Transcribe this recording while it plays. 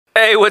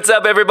Hey, what's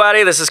up,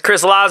 everybody? This is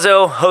Chris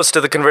Lazo, host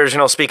of the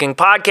Conversional Speaking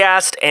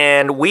Podcast,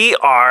 and we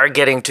are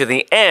getting to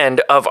the end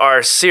of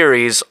our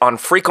series on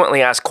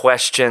frequently asked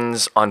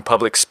questions on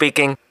public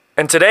speaking.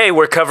 And today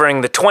we're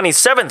covering the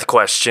 27th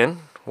question,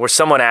 where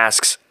someone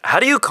asks, how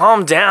do you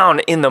calm down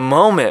in the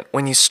moment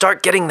when you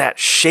start getting that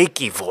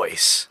shaky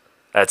voice?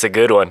 That's a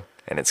good one,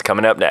 and it's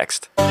coming up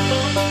next. How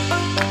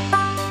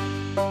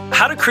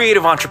do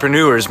creative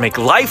entrepreneurs make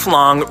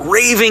lifelong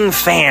raving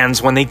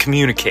fans when they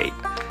communicate?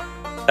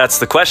 That's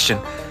the question.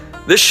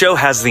 This show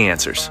has the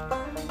answers.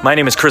 My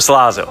name is Chris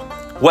Lazo.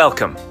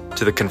 Welcome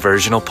to the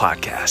Conversional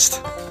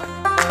Podcast.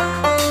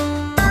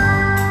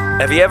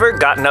 Have you ever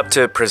gotten up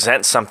to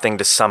present something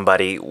to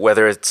somebody,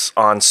 whether it's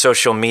on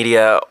social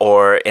media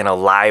or in a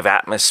live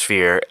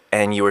atmosphere,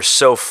 and you were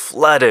so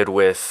flooded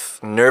with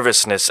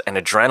nervousness and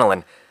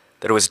adrenaline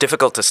that it was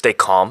difficult to stay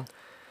calm,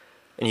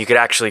 and you could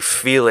actually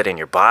feel it in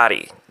your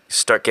body? You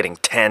start getting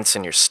tense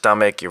in your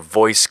stomach, your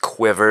voice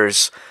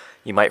quivers,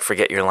 you might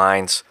forget your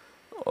lines.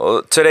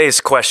 Well,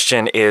 today's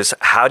question is,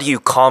 how do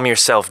you calm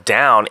yourself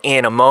down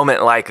in a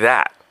moment like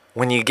that,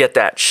 when you get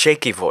that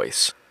shaky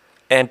voice?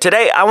 And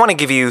today I want to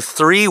give you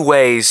 3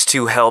 ways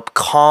to help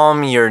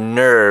calm your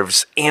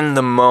nerves in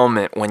the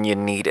moment when you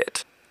need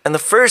it. And the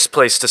first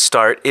place to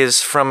start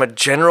is from a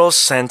general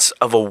sense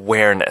of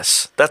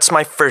awareness. That's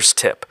my first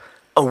tip,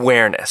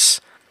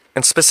 awareness.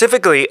 And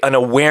specifically an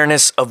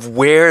awareness of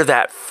where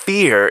that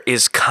fear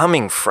is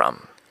coming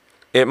from.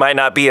 It might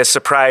not be a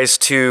surprise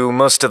to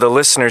most of the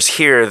listeners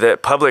here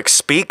that public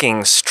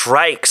speaking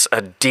strikes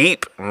a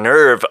deep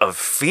nerve of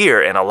fear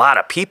in a lot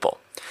of people.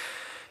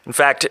 In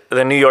fact,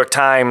 the New York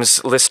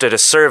Times listed a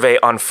survey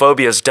on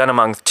phobias done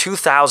among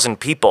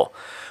 2,000 people,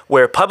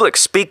 where public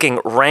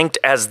speaking ranked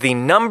as the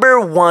number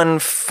 1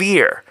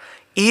 fear,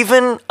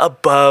 even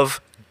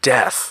above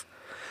death.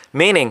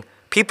 Meaning,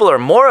 people are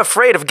more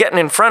afraid of getting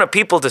in front of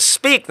people to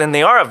speak than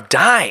they are of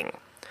dying.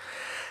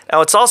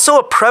 Now, it's also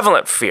a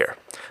prevalent fear.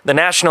 The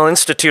National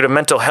Institute of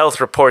Mental Health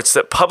reports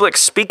that public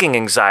speaking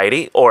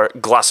anxiety, or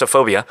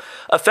glossophobia,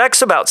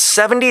 affects about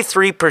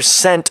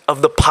 73%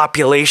 of the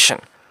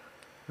population.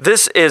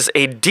 This is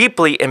a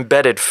deeply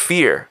embedded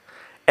fear,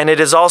 and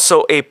it is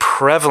also a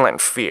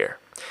prevalent fear.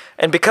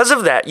 And because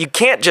of that, you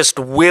can't just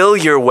will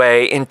your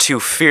way into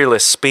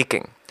fearless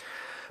speaking,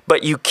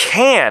 but you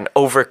can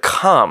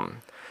overcome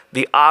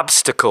the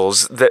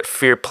obstacles that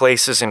fear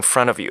places in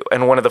front of you.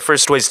 And one of the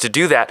first ways to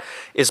do that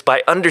is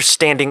by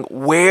understanding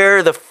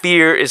where the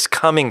fear is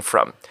coming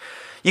from.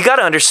 You got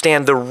to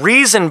understand the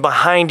reason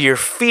behind your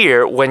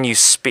fear when you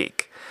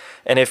speak.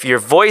 And if your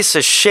voice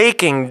is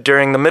shaking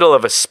during the middle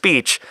of a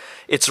speech,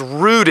 it's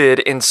rooted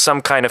in some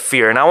kind of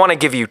fear. And I want to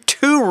give you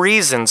 2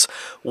 reasons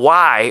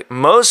why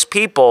most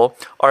people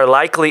are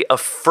likely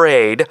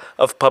afraid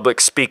of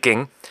public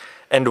speaking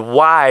and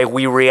why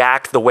we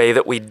react the way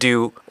that we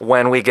do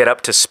when we get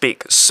up to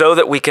speak, so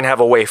that we can have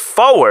a way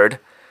forward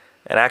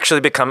and actually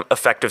become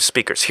effective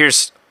speakers.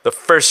 Here's the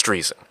first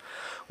reason.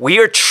 We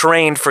are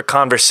trained for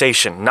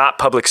conversation, not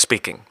public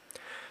speaking.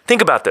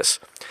 Think about this.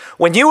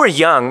 When you were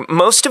young,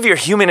 most of your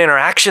human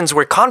interactions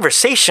were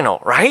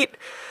conversational, right?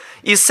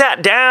 You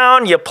sat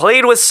down, you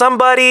played with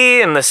somebody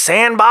in the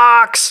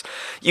sandbox,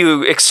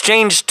 you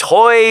exchanged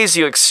toys,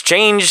 you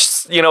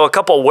exchanged, a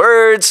couple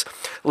words.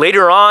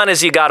 Later on,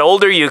 as you got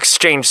older, you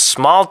exchanged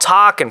small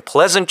talk and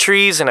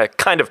pleasantries and a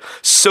kind of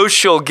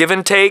social give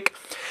and take.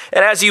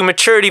 And as you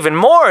matured even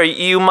more,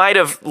 you might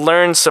have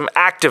learned some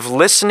active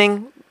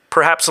listening,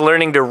 perhaps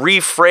learning to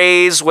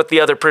rephrase what the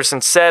other person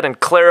said and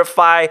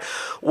clarify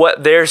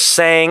what they're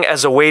saying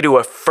as a way to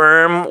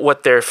affirm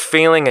what they're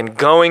feeling and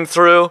going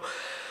through.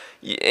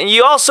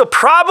 You also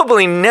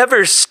probably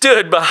never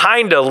stood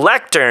behind a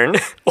lectern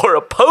or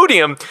a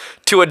podium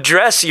to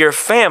address your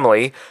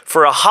family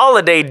for a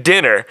holiday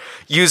dinner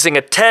using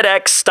a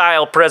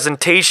TEDx-style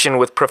presentation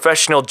with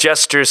professional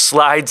gestures,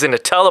 slides, and a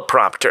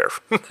teleprompter.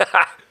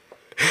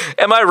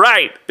 Am I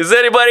right? Is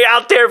anybody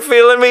out there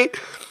feeling me?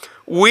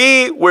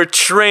 We were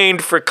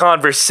trained for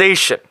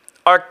conversation.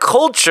 Our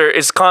culture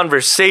is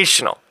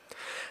conversational.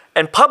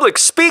 And public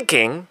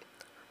speaking,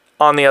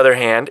 on the other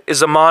hand,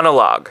 is a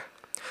monologue.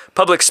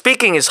 Public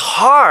speaking is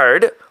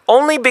hard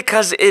only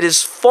because it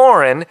is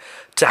foreign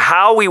to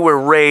how we were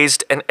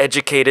raised and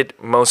educated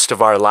most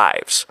of our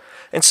lives.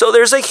 And so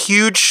there's a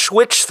huge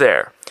switch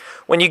there.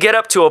 When you get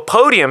up to a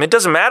podium, it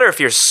doesn't matter if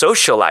you're a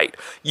socialite.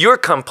 You're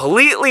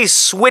completely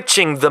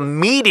switching the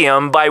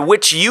medium by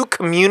which you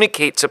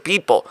communicate to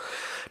people.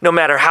 No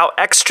matter how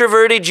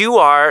extroverted you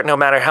are, no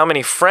matter how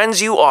many friends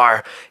you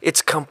are,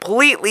 it's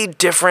completely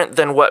different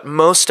than what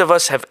most of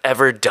us have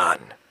ever done.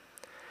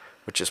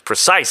 Which is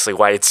precisely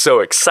why it's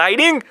so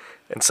exciting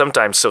and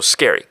sometimes so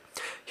scary.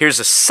 Here's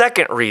a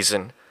second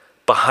reason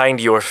behind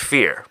your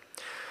fear,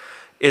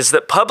 is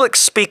that public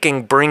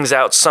speaking brings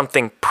out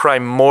something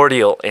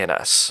primordial in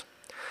us.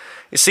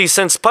 You see,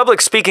 since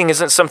public speaking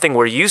isn't something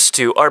we're used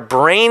to, our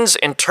brains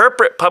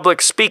interpret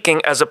public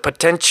speaking as a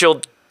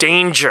potential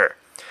danger,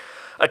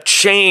 a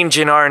change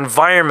in our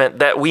environment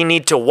that we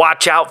need to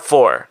watch out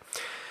for.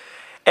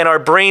 And our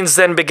brains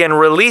then begin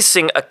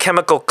releasing a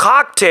chemical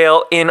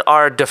cocktail in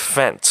our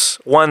defense.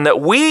 one that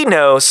we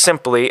know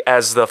simply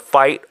as the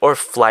fight or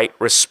flight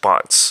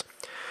response.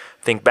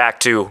 Think back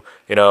to,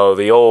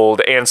 the old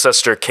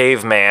ancestor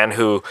caveman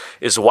who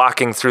is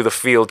walking through the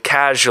field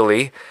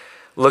casually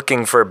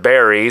looking for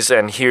berries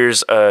and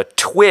hears a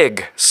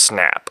twig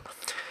snap.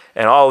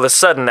 And all of a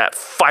sudden, that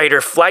fight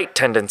or flight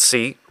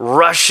tendency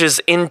rushes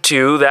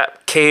into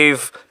that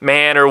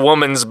caveman or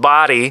woman's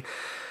body,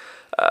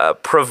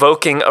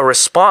 provoking a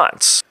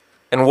response.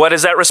 And what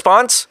is that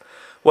response?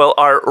 Well,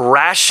 our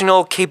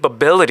rational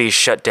capabilities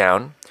shut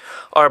down,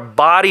 our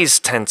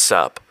bodies tense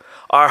up,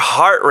 our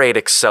heart rate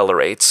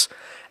accelerates,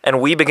 and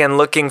we begin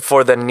looking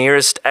for the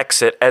nearest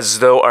exit as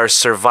though our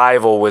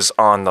survival was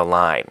on the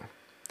line.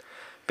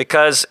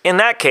 Because in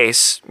that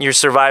case, your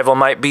survival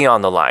might be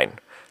on the line.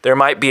 There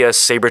might be a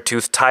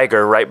saber-toothed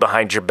tiger right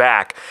behind your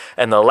back,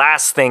 and the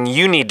last thing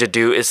you need to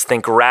do is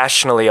think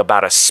rationally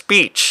about a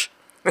speech.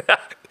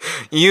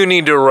 You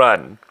need to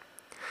run.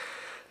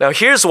 Now,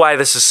 here's why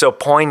this is so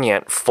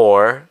poignant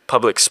for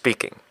public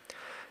speaking,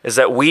 is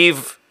that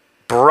we've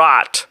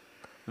brought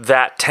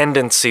that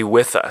tendency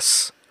with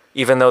us.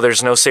 Even though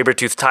there's no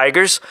saber-toothed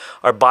tigers,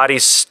 our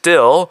bodies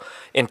still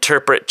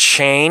interpret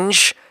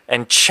change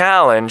and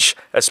challenge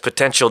as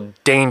potential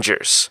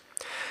dangers.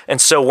 And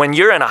so when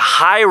you're in a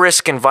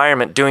high-risk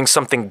environment doing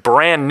something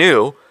brand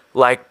new,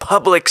 like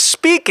public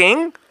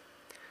speaking,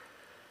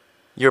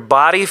 your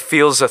body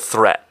feels a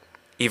threat,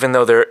 even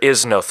though there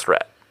is no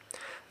threat.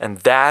 And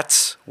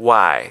that's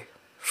why,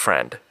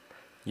 friend,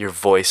 your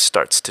voice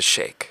starts to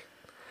shake.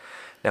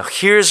 Now,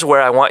 here's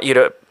where I want you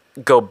to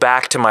go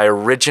back to my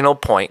original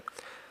point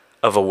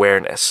of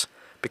awareness.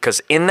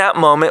 Because in that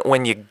moment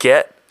when you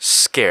get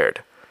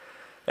scared,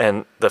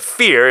 and the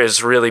fear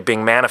is really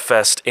being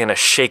manifest in a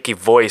shaky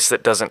voice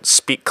that doesn't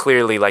speak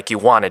clearly like you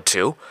wanted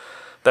to,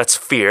 that's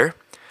fear.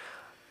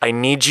 I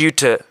need you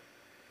to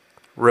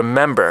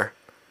remember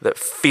that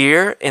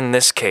fear in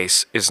this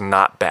case is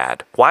not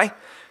bad. Why?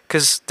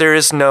 Because there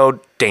is no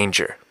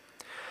danger.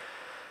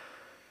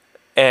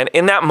 And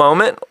in that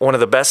moment, one of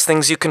the best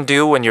things you can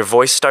do when your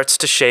voice starts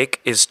to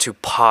shake is to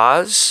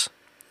pause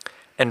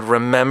and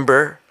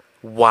remember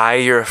why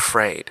you're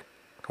afraid.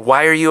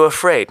 Why are you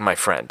afraid, my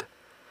friend?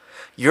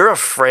 You're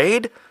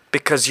afraid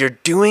because you're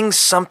doing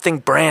something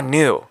brand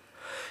new.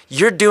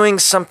 You're doing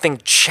something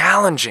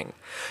challenging.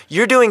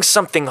 You're doing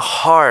something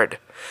hard.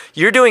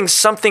 You're doing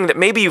something that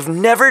maybe you've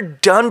never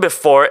done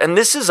before, and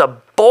this is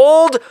a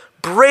bold,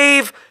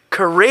 brave,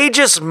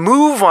 courageous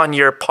move on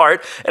your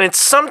part, and it's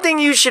something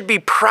you should be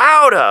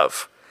proud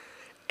of.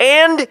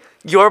 And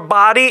your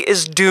body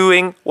is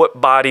doing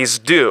what bodies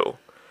do.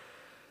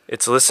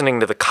 It's listening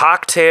to the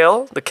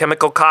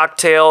chemical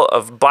cocktail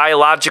of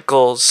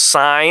biological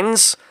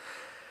signs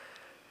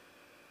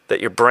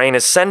that your brain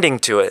is sending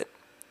to it,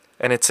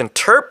 and it's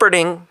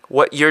interpreting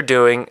what you're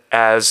doing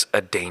as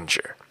a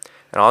danger.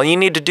 And all you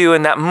need to do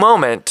in that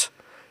moment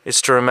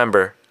is to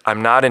remember,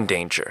 I'm not in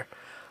danger.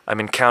 I'm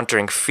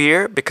encountering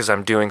fear because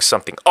I'm doing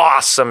something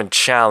awesome and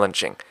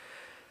challenging.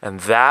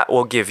 And that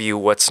will give you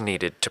what's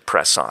needed to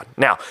press on.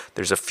 Now,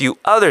 there's a few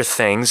other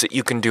things that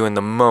you can do in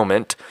the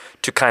moment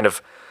to kind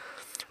of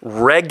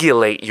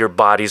regulate your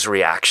body's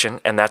reaction,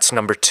 and that's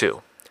number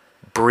 2,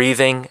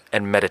 breathing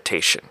and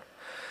meditation.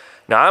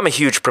 Now, I'm a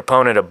huge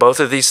proponent of both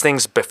of these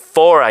things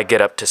before I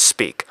get up to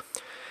speak.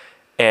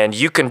 And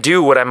you can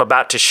do what I'm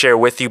about to share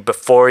with you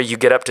before you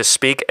get up to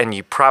speak, and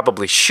you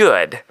probably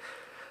should.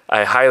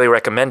 I highly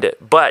recommend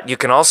it. But you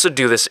can also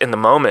do this in the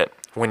moment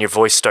when your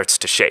voice starts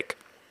to shake.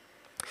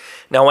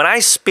 Now, when I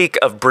speak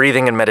of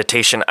breathing and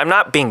meditation, I'm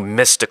not being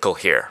mystical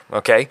here,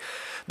 okay?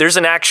 There's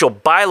an actual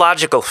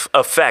biological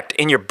effect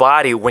in your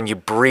body when you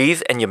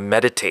breathe and you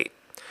meditate.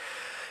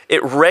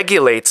 It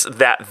regulates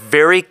that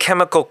very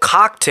chemical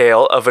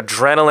cocktail of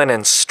adrenaline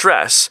and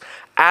stress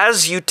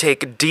as you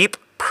take deep,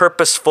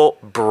 purposeful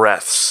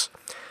breaths.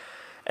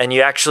 And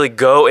you actually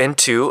go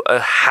into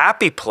a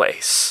happy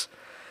place.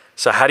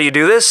 So how do you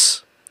do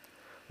this?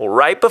 Well,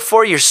 right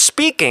before you're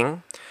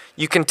speaking,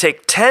 you can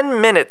take 10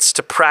 minutes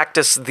to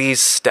practice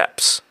these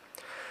steps.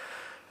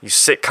 You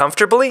sit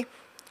comfortably.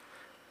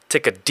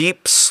 Take a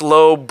deep,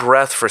 slow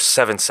breath for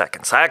 7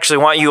 seconds. I actually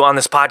want you on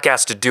this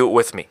podcast to do it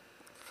with me.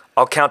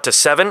 I'll count to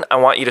 7. I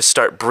want you to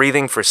start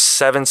breathing for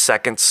 7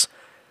 seconds.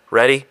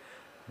 Ready?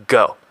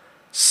 Go.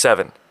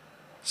 7,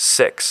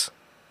 6,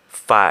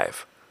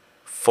 5,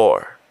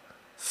 4,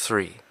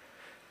 3,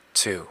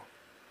 2,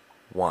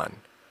 1.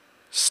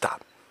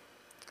 Stop.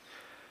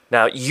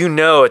 Now, you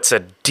know it's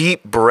a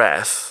deep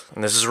breath,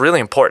 and this is really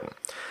important.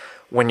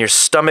 When your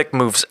stomach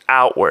moves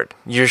outward,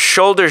 your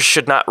shoulders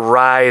should not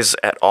rise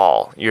at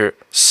all. Your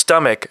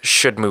stomach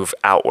should move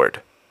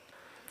outward.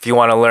 If you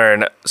want to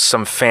learn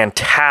some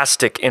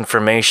fantastic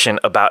information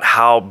about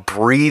how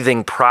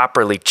breathing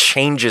properly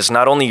changes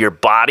not only your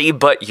body,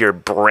 but your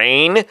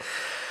brain,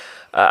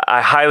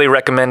 I highly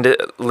recommend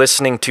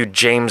listening to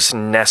James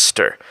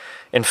Nestor.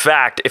 In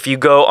fact, if you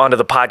go onto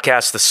the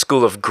podcast, The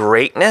School of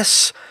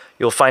Greatness,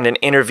 you'll find an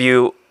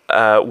interview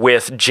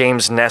with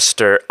James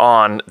Nestor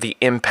on the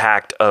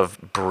impact of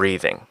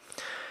breathing.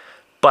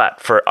 But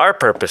for our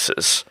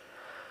purposes,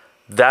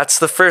 that's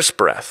the first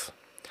breath.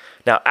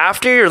 Now,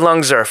 after your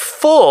lungs are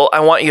full, I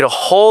want you to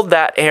hold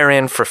that air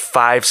in for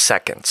 5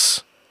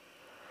 seconds.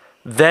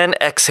 Then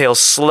exhale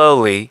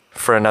slowly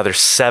for another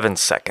 7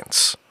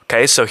 seconds.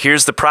 Okay, so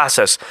here's the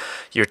process.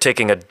 You're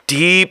taking a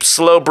deep,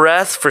 slow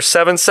breath for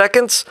 7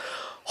 seconds,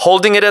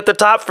 holding it at the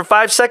top for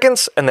 5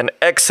 seconds, and then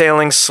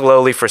exhaling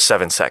slowly for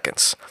 7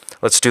 seconds.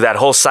 Let's do that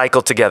whole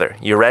cycle together.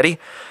 You ready?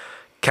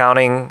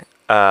 Counting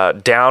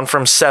down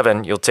from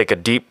 7, you'll take a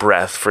deep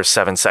breath for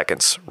 7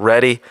 seconds.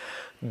 Ready?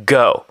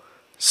 Go.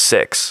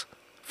 6,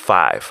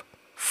 5,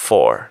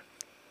 4,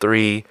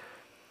 3,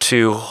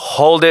 2.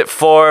 Hold it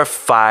for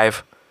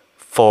 5,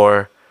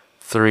 4,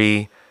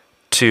 3,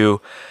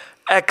 2.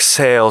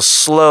 Exhale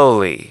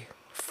slowly.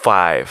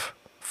 5,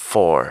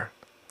 4,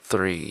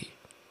 3,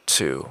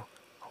 2,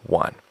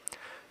 1.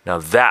 Now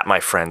that, my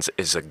friends,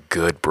 is a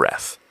good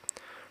breath.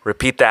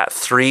 Repeat that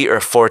 3 or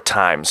 4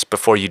 times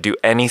before you do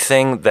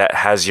anything that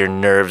has your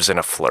nerves in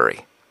a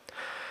flurry.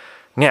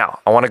 Now,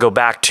 I want to go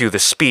back to the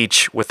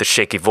speech with the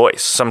shaky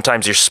voice.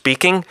 Sometimes you're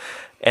speaking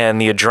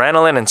and the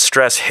adrenaline and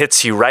stress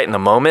hits you right in the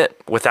moment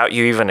without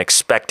you even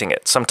expecting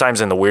it. Sometimes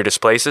in the weirdest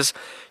places,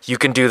 you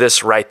can do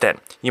this right then.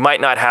 You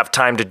might not have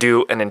time to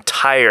do an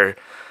entire,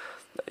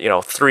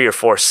 3 or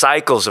 4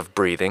 cycles of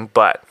breathing,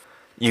 but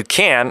you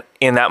can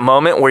in that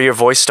moment where your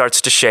voice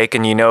starts to shake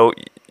and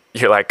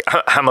you're like,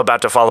 I'm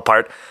about to fall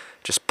apart.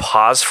 Just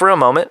pause for a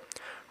moment.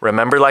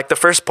 Remember, like the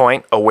first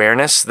point,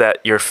 awareness that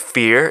your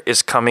fear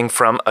is coming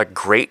from a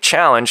great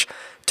challenge.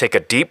 Take a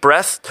deep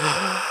breath.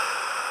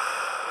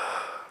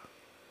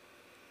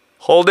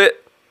 Hold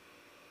it.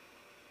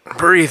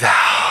 Breathe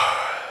out.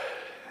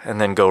 And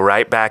then go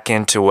right back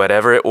into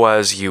whatever it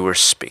was you were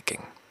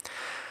speaking.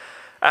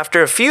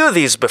 After a few of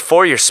these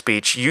before your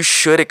speech, you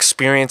should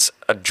experience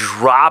a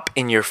drop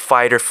in your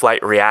fight or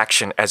flight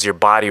reaction as your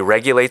body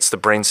regulates the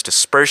brain's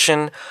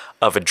dispersion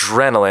of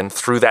adrenaline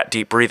through that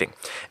deep breathing.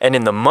 And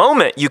in the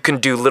moment, you can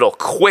do little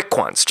quick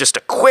ones, just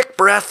a quick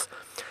breath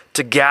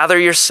to gather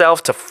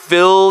yourself, to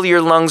fill your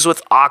lungs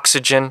with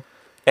oxygen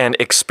and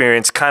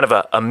experience kind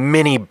of a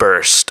mini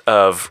burst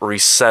of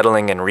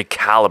resettling and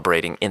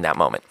recalibrating in that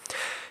moment.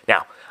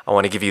 Now, I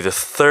want to give you the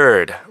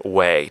third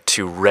way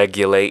to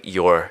regulate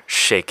your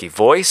shaky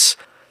voice,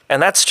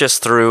 and that's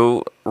just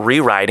through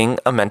rewriting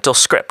a mental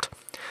script.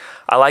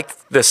 I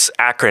like this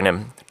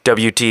acronym,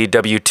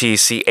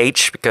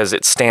 WTWTCH, because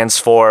it stands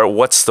for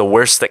what's the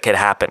worst that could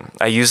happen.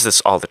 I use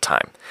this all the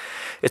time.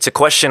 It's a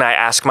question I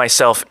ask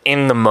myself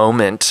in the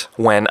moment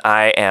when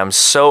I am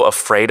so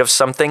afraid of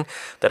something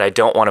that I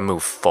don't want to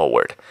move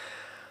forward.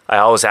 I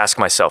always ask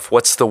myself,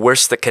 what's the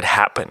worst that could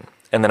happen?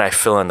 And then I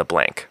fill in the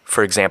blank.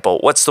 For example,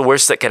 what's the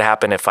worst that could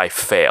happen if I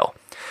fail?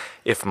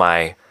 If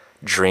my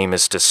dream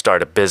is to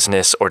start a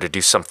business or to do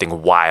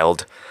something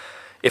wild?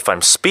 If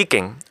I'm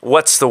speaking,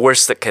 what's the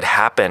worst that could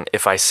happen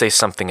if I say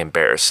something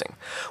embarrassing?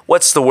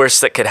 What's the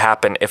worst that could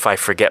happen if I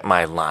forget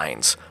my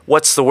lines?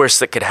 What's the worst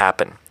that could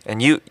happen?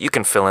 And you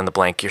can fill in the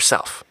blank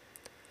yourself.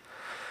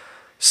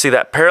 See,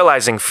 that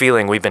paralyzing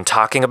feeling we've been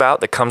talking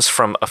about that comes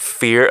from a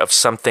fear of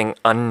something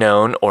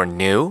unknown or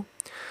new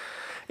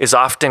is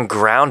often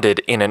grounded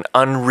in an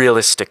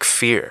unrealistic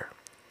fear.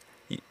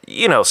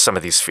 You know some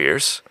of these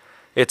fears.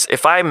 It's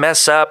if I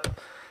mess up,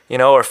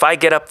 or if I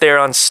get up there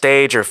on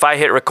stage, or if I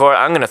hit record,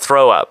 I'm going to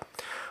throw up,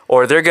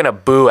 or they're going to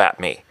boo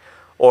at me,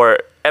 or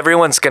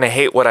everyone's going to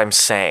hate what I'm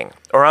saying,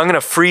 or I'm going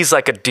to freeze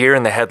like a deer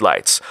in the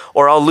headlights,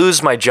 or I'll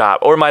lose my job,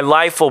 or my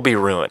life will be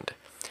ruined.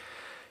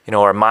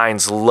 Our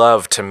minds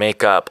love to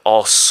make up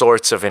all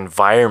sorts of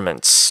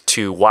environments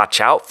to watch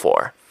out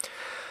for.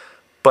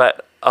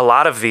 But a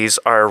lot of these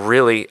are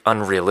really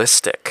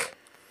unrealistic.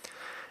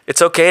 It's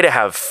okay to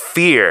have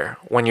fear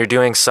when you're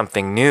doing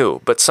something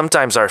new, but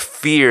sometimes our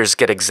fears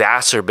get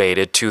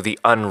exacerbated to the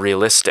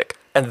unrealistic.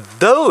 And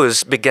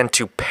those begin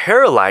to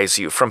paralyze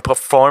you from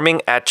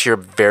performing at your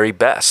very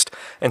best.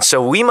 And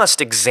so we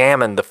must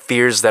examine the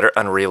fears that are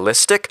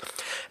unrealistic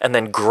and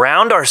then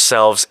ground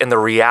ourselves in the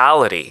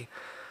reality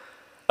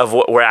of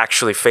what we're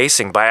actually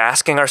facing by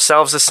asking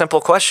ourselves a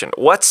simple question.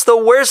 What's the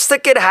worst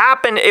that could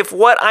happen if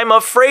what I'm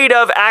afraid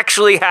of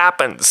actually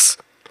happens?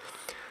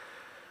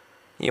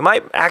 You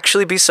might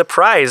actually be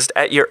surprised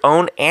at your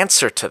own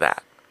answer to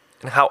that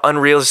and how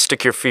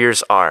unrealistic your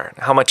fears are, and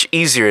how much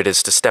easier it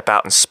is to step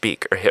out and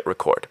speak or hit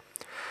record.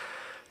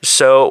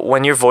 So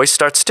when your voice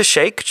starts to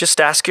shake,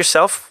 just ask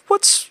yourself,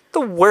 what's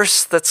the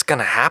worst that's going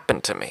to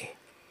happen to me?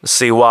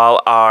 See,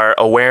 while our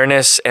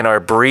awareness and our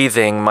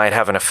breathing might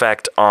have an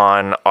effect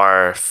on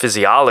our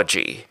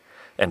physiology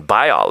and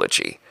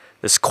biology,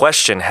 this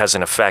question has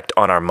an effect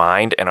on our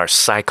mind and our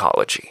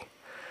psychology.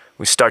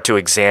 We start to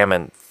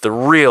examine the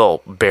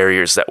real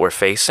barriers that we're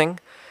facing,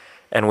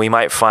 and we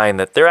might find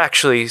that they're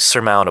actually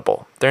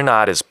surmountable. They're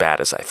not as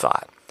bad as I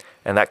thought.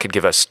 And that could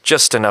give us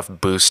just enough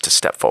boost to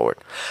step forward.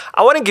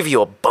 I want to give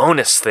you a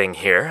bonus thing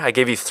here. I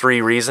gave you 3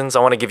 reasons.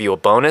 I want to give you a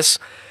bonus,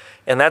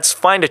 and that's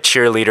find a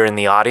cheerleader in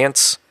the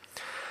audience.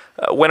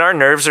 When our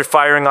nerves are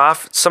firing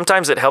off,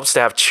 sometimes it helps to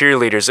have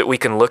cheerleaders that we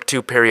can look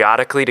to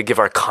periodically to give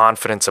our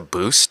confidence a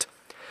boost.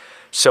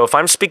 So if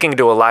I'm speaking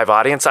to a live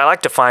audience, I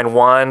like to find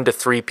 1 to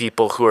 3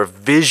 people who are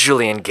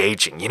visually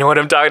engaging. You know what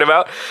I'm talking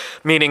about?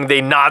 Meaning they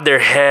nod their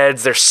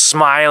heads, they're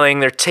smiling,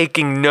 they're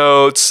taking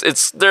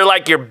notes. They're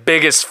like your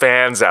biggest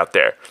fans out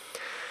there.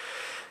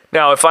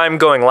 Now, if I'm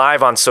going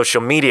live on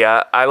social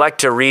media, I like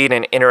to read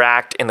and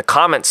interact in the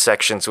comment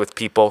sections with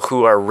people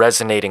who are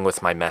resonating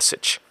with my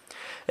message.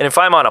 And if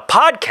I'm on a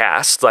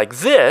podcast like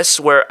this,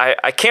 where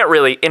I can't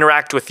really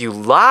interact with you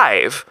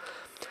live,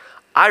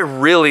 I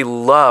really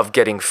love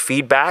getting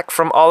feedback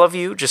from all of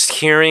you, just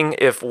hearing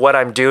if what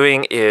I'm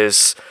doing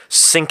is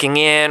sinking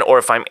in, or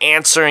if I'm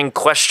answering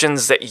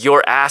questions that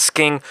you're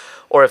asking,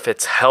 or if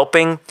it's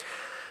helping.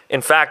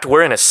 In fact,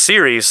 we're in a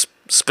series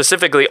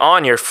specifically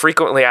on your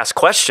frequently asked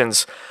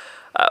questions.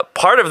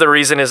 Part of the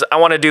reason is I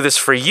want to do this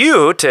for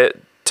you to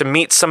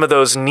meet some of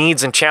those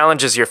needs and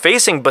challenges you're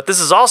facing, but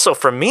this is also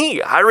for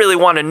me. I really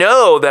want to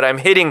know that I'm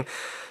hitting,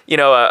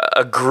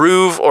 a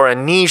groove or a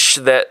niche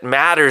that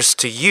matters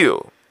to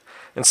you.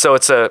 And so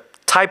it's a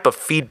type of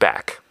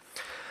feedback.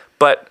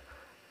 But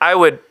I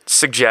would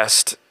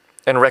suggest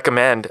and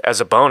recommend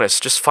as a bonus,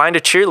 just find a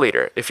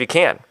cheerleader if you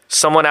can.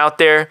 Someone out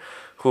there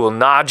who will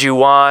nod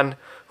you on,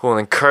 who will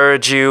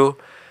encourage you,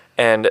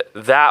 and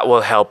that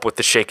will help with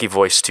the shaky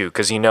voice too,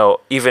 because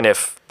even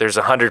if there's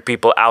 100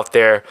 people out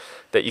there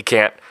that you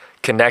can't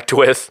connect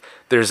with,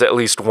 there's at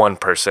least one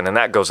person, and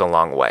that goes a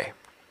long way.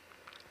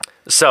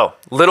 So,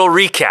 little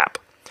recap.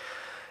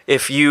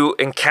 If you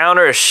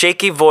encounter a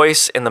shaky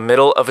voice in the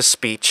middle of a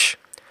speech,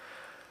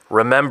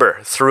 remember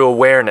through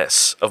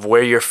awareness of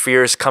where your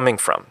fear is coming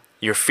from.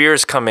 Your fear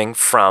is coming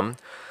from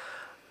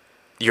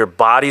your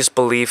body's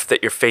belief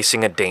that you're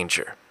facing a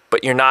danger,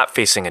 but you're not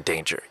facing a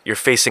danger. You're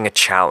facing a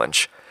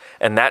challenge.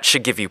 And that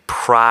should give you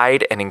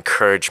pride and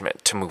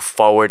encouragement to move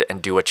forward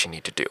and do what you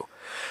need to do.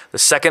 The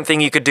second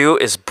thing you could do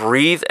is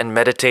breathe and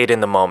meditate in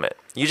the moment.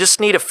 You just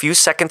need a few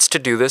seconds to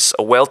do this,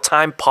 a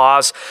well-timed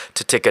pause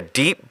to take a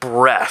deep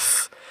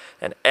breath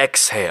and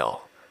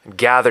exhale and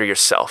gather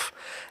yourself.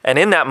 And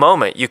in that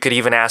moment, you could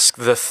even ask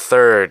the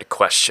third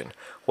question.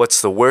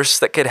 What's the worst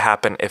that could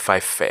happen if I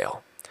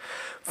fail?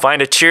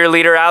 Find a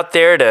cheerleader out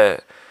there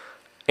to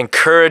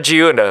encourage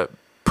you and to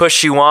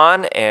push you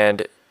on,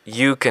 and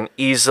you can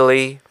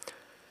easily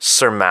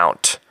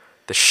surmount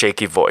the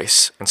shaky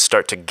voice and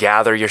start to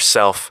gather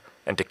yourself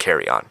and to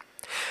carry on.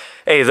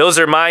 Hey, those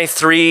are my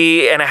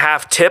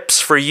 3.5 tips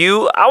for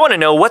you. I want to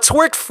know what's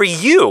worked for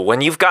you when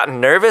you've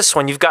gotten nervous,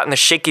 when you've gotten the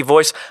shaky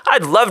voice.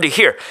 I'd love to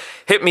hear.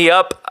 Hit me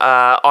up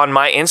on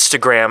my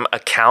Instagram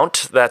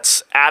account.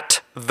 That's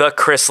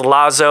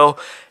 @thechrislazo,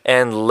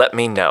 and let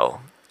me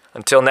know.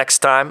 Until next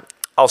time,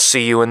 I'll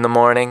see you in the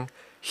morning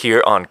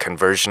here on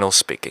Conversional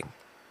Speaking.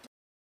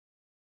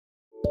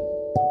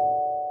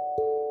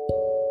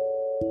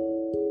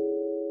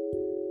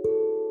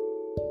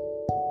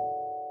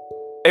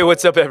 Hey,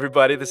 what's up,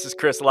 everybody? This is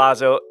Chris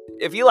Lazo.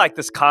 If you like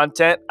this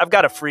content, I've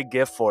got a free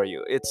gift for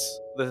you. It's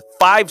the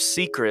 5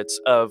 secrets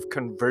of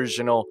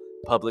conversional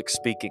public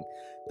speaking.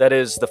 That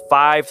is the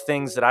 5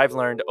 things that I've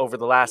learned over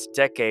the last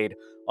decade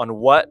on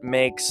what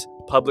makes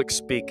public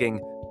speaking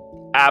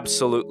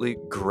absolutely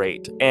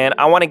great. And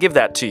I want to give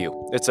that to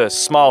you. It's a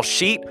small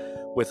sheet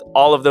with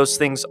all of those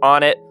things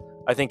on it.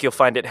 I think you'll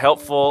find it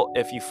helpful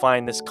if you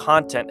find this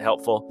content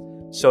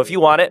helpful. So if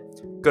you want it,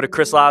 go to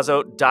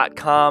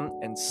chrislazo.com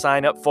and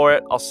sign up for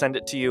it. I'll send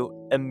it to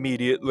you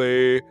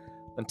immediately.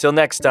 Until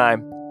next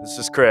time, this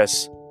is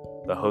Chris,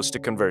 the host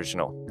of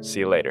Conversional. See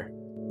you later.